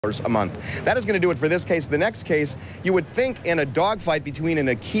a month. That is going to do it for this case. The next case, you would think in a dogfight between an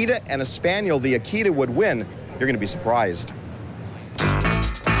Akita and a Spaniel, the Akita would win. You're going to be surprised.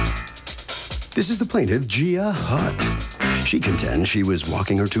 This is the plaintiff, Gia Hutt. She contends she was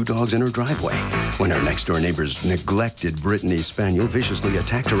walking her two dogs in her driveway when her next-door neighbor's neglected Brittany Spaniel viciously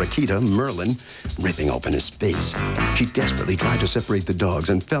attacked her Akita, Merlin, ripping open his face. She desperately tried to separate the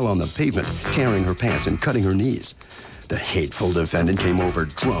dogs and fell on the pavement, tearing her pants and cutting her knees. The hateful defendant came over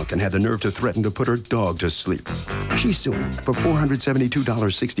drunk and had the nerve to threaten to put her dog to sleep. She's suing for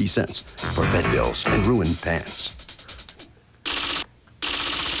 $472.60 for vet bills and ruined pants.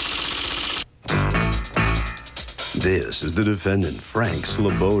 This is the defendant, Frank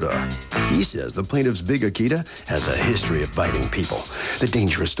Sloboda. He says the plaintiff's big Akita has a history of biting people. The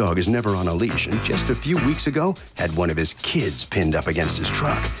dangerous dog is never on a leash, and just a few weeks ago had one of his kids pinned up against his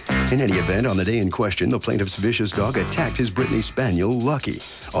truck. In any event, on the day in question, the plaintiff's vicious dog attacked his Brittany Spaniel, Lucky.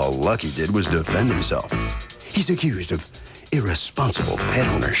 All Lucky did was defend himself. He's accused of irresponsible pet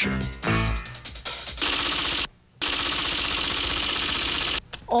ownership.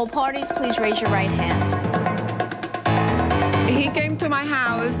 All parties, please raise your right hand. He came to my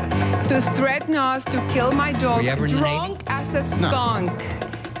house to threaten us to kill my dog, drunk as a skunk.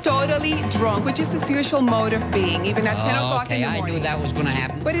 No. Totally drunk, which is his usual mode of being, even at 10 o'clock in the morning. I knew that was going to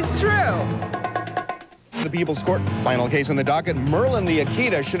happen. But it's true. The People's Court, final case on the docket. Merlin the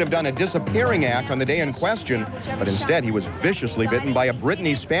Akita should have done a disappearing act on the day in question, but instead he was viciously bitten by a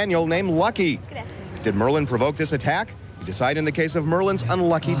Brittany Spaniel named Lucky. Did Merlin provoke this attack? We decide in the case of Merlin's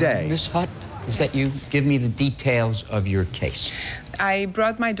unlucky day. Miss Hutt, is that you? Give me the details of your case. I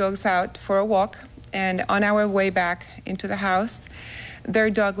brought my dogs out for a walk, and on our way back into the house,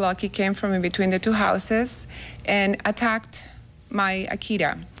 their dog Lucky came from in between the two houses and attacked my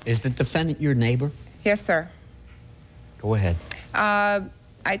Akita. Is the defendant your neighbor? Yes, sir. Go ahead.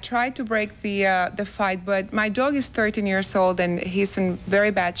 I tried to break the fight, but my dog is 13 years old, and he's in very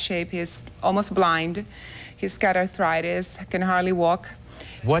bad shape. He's almost blind. He's got arthritis, can hardly walk.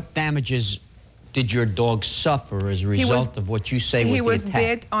 What damages did your dog suffer as a result of what you say was the attack? He was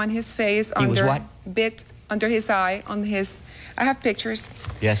bit on his face. He was what? Bit under his eye, on his... I have pictures.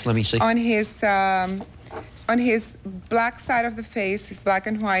 Yes, let me see. On his black side of the face, his black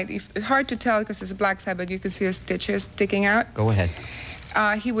and white. It's hard to tell because it's a black side, but you can see the stitches sticking out. Go ahead.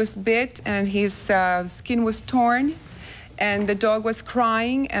 He was bit, and his skin was torn, and the dog was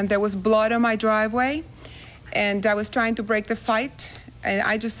crying, and there was blood on my driveway, and I was trying to break the fight, and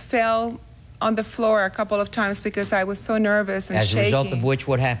I just fell on the floor a couple of times because I was so nervous and shaking. As a result of which,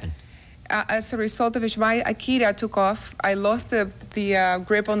 what happened? As a result of which, my Akita took off. I lost the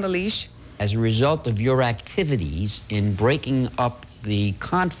grip on the leash. As a result of your activities in breaking up the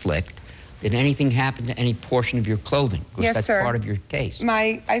conflict, did anything happen to any portion of your clothing? Because yes, that's sir. part of your case.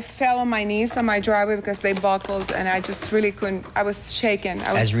 I fell on my knees on my driveway because they buckled, and I just really couldn't. I was shaken.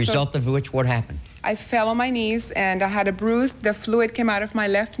 As a result of which, what happened? I fell on my knees, and I had a bruise. The fluid came out of my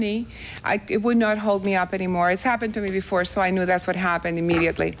left knee. It would not hold me up anymore. It's happened to me before, so I knew that's what happened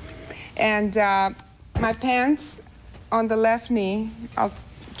immediately. And my pants on the left knee, I'll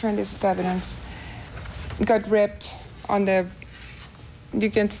turn this as evidence, got ripped on the...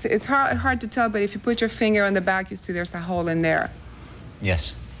 You can see, it's hard to tell, but if you put your finger on the back, you see there's a hole in there.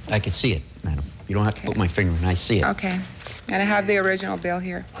 Yes, I can see it, madam. You don't have to put my finger in, I see it. Okay, and I have the original bill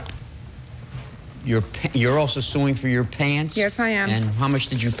here. You're also suing for your pants? Yes, I am. And how much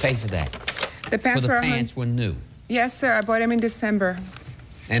did you pay for that? The pants for the pants were new? Yes, sir, I bought them in December.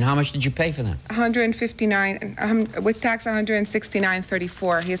 And how much did you pay for them? $159, with tax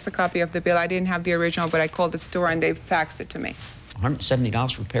 $169.34. Here's the copy of the bill. I didn't have the original, but I called the store and they faxed it to me.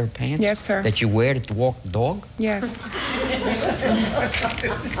 $170 for a pair of pants? Yes, sir. That you wear to walk the dog? Yes.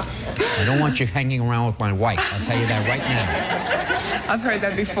 I don't want you hanging around with my wife. I'll tell you that right now. I've heard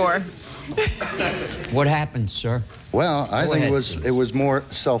that before. What happened, sir? Well, I think it was more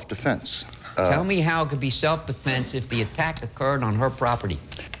self-defense. Tell me how it could be self-defense if the attack occurred on her property.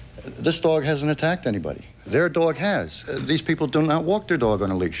 This dog hasn't attacked anybody. Their dog has. These people do not walk their dog on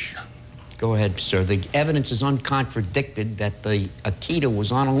a leash. Go ahead, sir. The evidence is uncontradicted that the Akita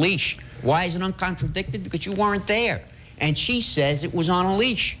was on a leash. Why is it uncontradicted? Because you weren't there. And she says it was on a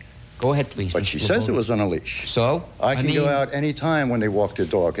leash. Go ahead, please. But she says it was on a leash. So? I can go out any time when they walk their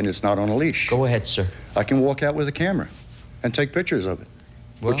dog and it's not on a leash. Go ahead, sir. I can walk out with a camera and take pictures of it,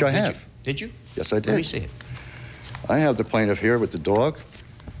 which I have. Did you? Yes, I did. Let me see it. I have the plaintiff here with the dog.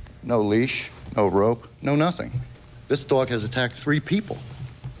 No leash, no rope, no nothing. This dog has attacked 3 people.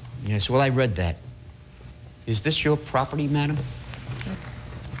 Yes, well, I read that. Is this your property, madam?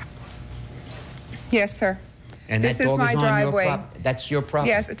 Yes, sir. And this that is dog my is on driveway. Your that's your property?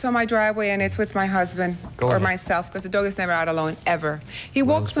 Yes, it's on my driveway, and it's with my husband or myself, because the dog is never out alone, ever. He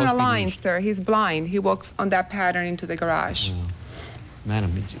walks on a line, sir. He's blind. He walks on that pattern into the garage.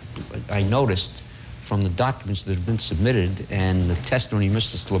 Madam, I noticed from the documents that have been submitted and the testimony of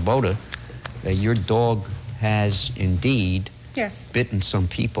Mr. Sloboda that your dog has indeed bitten some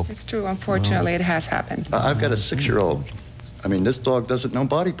people. It's true. Unfortunately, it has happened. I've got a 6-year-old. I mean, this dog doesn't know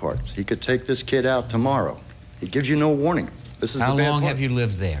body parts. He could take this kid out tomorrow. He gives you no warning. This is How the bad long part. have you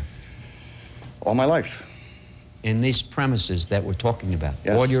lived there? All my life. In these premises that we're talking about?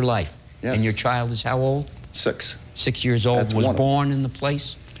 Yes. All your life? Yes. And your child is how old? 6. 6 years old. That's was one. born in the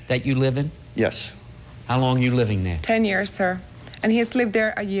place that you live in? Yes. How long are you living there? 10 years, sir. And he has lived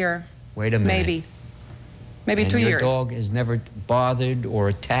there a year. Wait a minute. Maybe 2 Your years. dog has never bothered or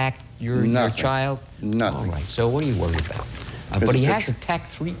attacked your child? Nothing. All right. So what are you worried about? But he has attacked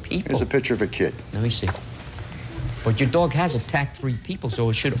 3 people. Here's a picture of a kid. Let me see. But your dog has attacked 3 people, so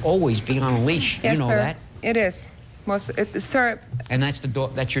it should always be on a leash. Yes, you know sir. that? It is. Sir. And that's the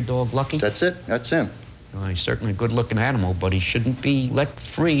dog. That's your dog, Lucky? That's it. That's him. Well, he's certainly a good-looking animal, but he shouldn't be let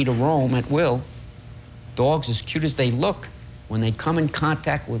free to roam at will. Dogs, as cute as they look, when they come in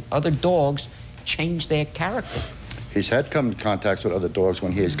contact with other dogs, change their character. He's had come in contact with other dogs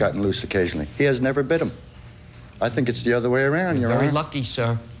when he has gotten loose occasionally. He has never bit him. I think it's the other way around, You're Your very Honor. lucky,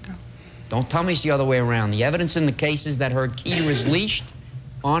 sir. Don't tell me it's the other way around. The evidence in the case is that her Akita is leashed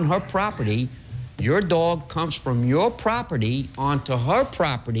on her property. Your dog comes from your property onto her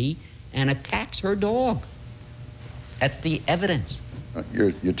property and attacks her dog. That's the evidence.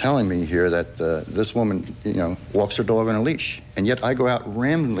 You're telling me here that this woman, walks her dog on a leash, and yet I go out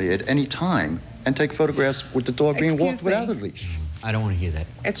randomly at any time and take photographs with the dog being walked without a leash. I don't want to hear that.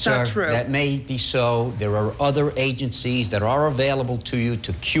 It's Sir, not true. That may be so. There are other agencies that are available to you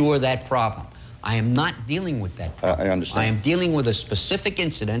to cure that problem. I am not dealing with that problem. I understand. I am dealing with a specific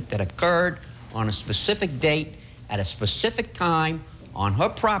incident that occurred on a specific date at a specific time on her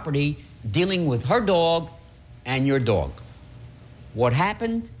property, dealing with her dog and your dog. What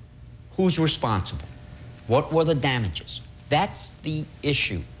happened? Who's responsible? What were the damages? That's the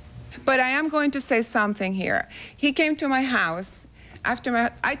issue. But I am going to say something here. He came to my house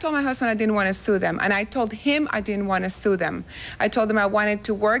after I told my husband I didn't want to sue them, and I told him I didn't want to sue them. I told him I wanted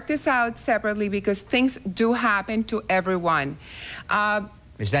to work this out separately because things do happen to everyone.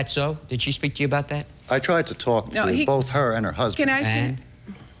 Is that so? Did she speak to you about that? I tried to talk to both her and her husband. Can I? And?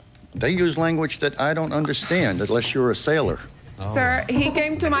 They use language that I don't understand unless you're a sailor. Oh. Sir, he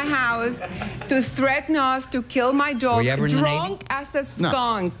came to my house to threaten us to kill my dog, Were you ever in the Navy? drunk as a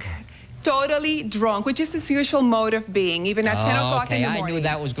skunk. Totally drunk, which is his usual mode of being, even at 10 o'clock in the morning. I knew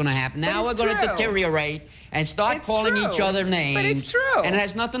that was going to happen. But Now we're it's going to true. deteriorate and start It's calling true. each other names. But it's true. And it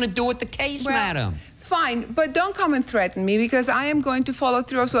has nothing to do with the case, Well, madam. Fine, but don't come and threaten me because I am going to follow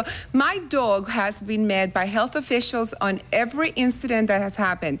through. So my dog has been met by health officials on every incident that has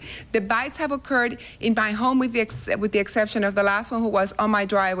happened. The bites have occurred in my home with the exception of the last one who was on my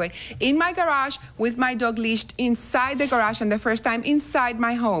driveway. In my garage with my dog leashed inside the garage, and the first time inside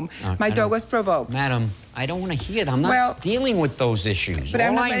my home. My dog was provoked. Madam, I don't want to hear that. I'm not dealing with those issues. But All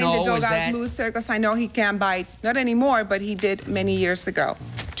I'm not I letting know the dog is out that loose, sir, because I know he can't bite. Not anymore, but he did many years ago.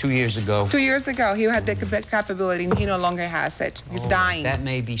 2 years ago. 2 years ago, he had the capability, and he no longer has it. He's dying. That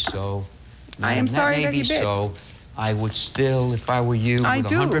may be so. I am sorry that may he be bit. so. I would still, if I were you, with a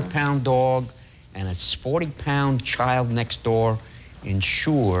 100-pound dog and a 40-pound child next door,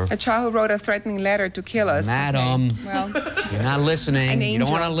 ensure. A child who wrote a threatening letter to kill us. Madam, Okay. Well, you're not listening. An You don't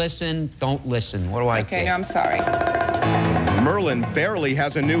angel. want to listen, don't listen. What do I care? okay, no, I'm sorry. Merlin barely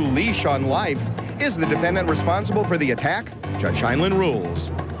has a new leash on life. Is the defendant responsible for the attack? Judge Sheindlin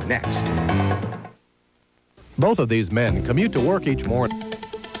rules. Next. Both of these men commute to work each morning.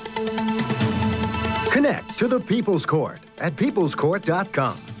 Connect to the People's Court at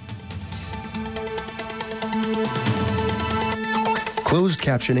peoplescourt.com. Closed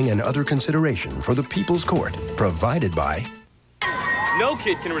captioning and other consideration for the People's Court, provided by... No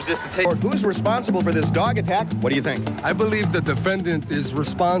kid can resist a taste. Who's responsible for this dog attack? What do you think? I believe the defendant is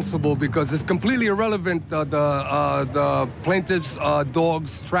responsible because it's completely irrelevant, the plaintiff's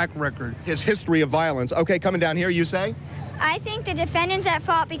dog's track record. His history of violence. Okay, coming down here, you say? I think the defendant's at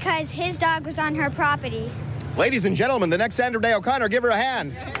fault because his dog was on her property. Ladies and gentlemen, the next Sandra Day O'Connor, give her a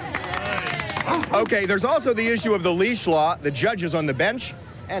hand. Okay, there's also the issue of the leash law. The judge is on the bench,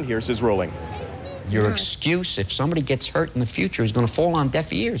 and here's his ruling. Your excuse, if somebody gets hurt in the future, is going to fall on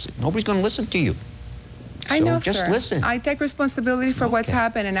deaf ears. Nobody's going to listen to you. I So know, just sir. listen. I take responsibility for what's Okay.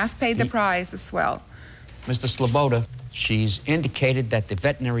 happened, and I've paid the price as well. Mr. Sloboda, she's indicated that the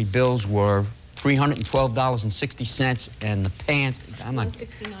veterinary bills were $312.60, and the pants, I'm not,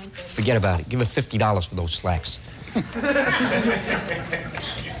 forget about it. Give her $50 for those slacks.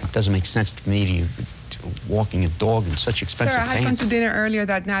 It doesn't make sense to me to walking a dog in such expensive pants. Sir, I had gone to dinner earlier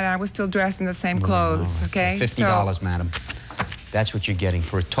that night, and I was still dressed in the same clothes, okay? $50, madam. That's what you're getting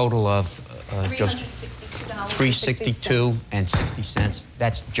for a total of just $362.60.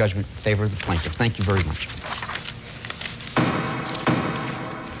 That's judgment in favor of the plaintiff. Thank you very much.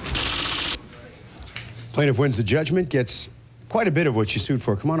 Plaintiff wins the judgment, gets quite a bit of what you sued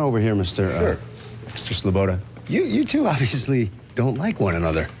for. Come on over here, Mr. Sloboda. You two obviously don't like one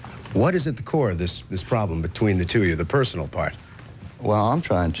another. What is at the core of this problem between the two of you, the personal part? Well, I'm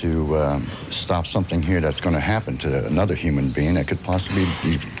trying to stop something here that's going to happen to another human being that could possibly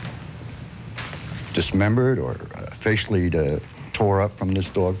be dismembered or facially tore up from this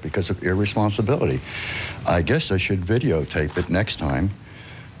dog because of irresponsibility. I guess I should videotape it next time.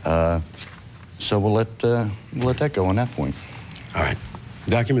 So we'll let that go on that point. All right.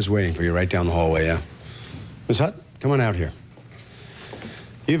 The document's waiting for you right down the hallway, yeah? Ms. Hutt, come on out here.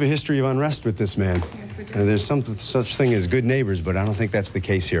 You have a history of unrest with this man. Yes, we do. There's such thing as good neighbors, but I don't think that's the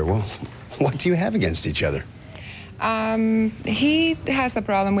case here. Well, what do you have against each other? He has a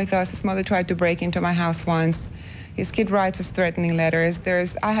problem with us. His mother tried to break into my house once. His kid writes us threatening letters.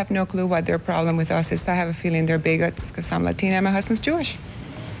 I have no clue what their problem with us is. I have a feeling they're bigots because I'm Latina and my husband's Jewish.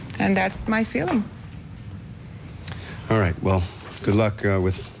 And that's my feeling. All right, well, good luck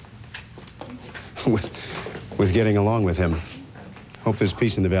with getting along with him. Hope there's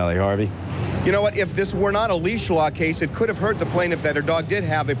peace in the valley, Harvey. You know what? If this were not a leash law case, it could have hurt the plaintiff that her dog did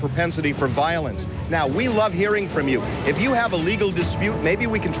have a propensity for violence. Now, we love hearing from you. If you have a legal dispute, maybe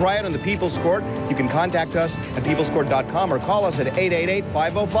we can try it on the People's Court. You can contact us at peoplescourt.com or call us at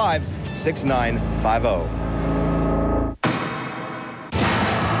 888-505-6950.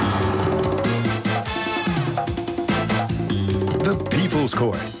 The People's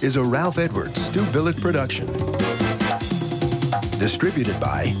Court is a Ralph Edwards, Stu Billett production. Distributed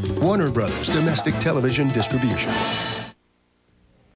by Warner Brothers Domestic Television Distribution.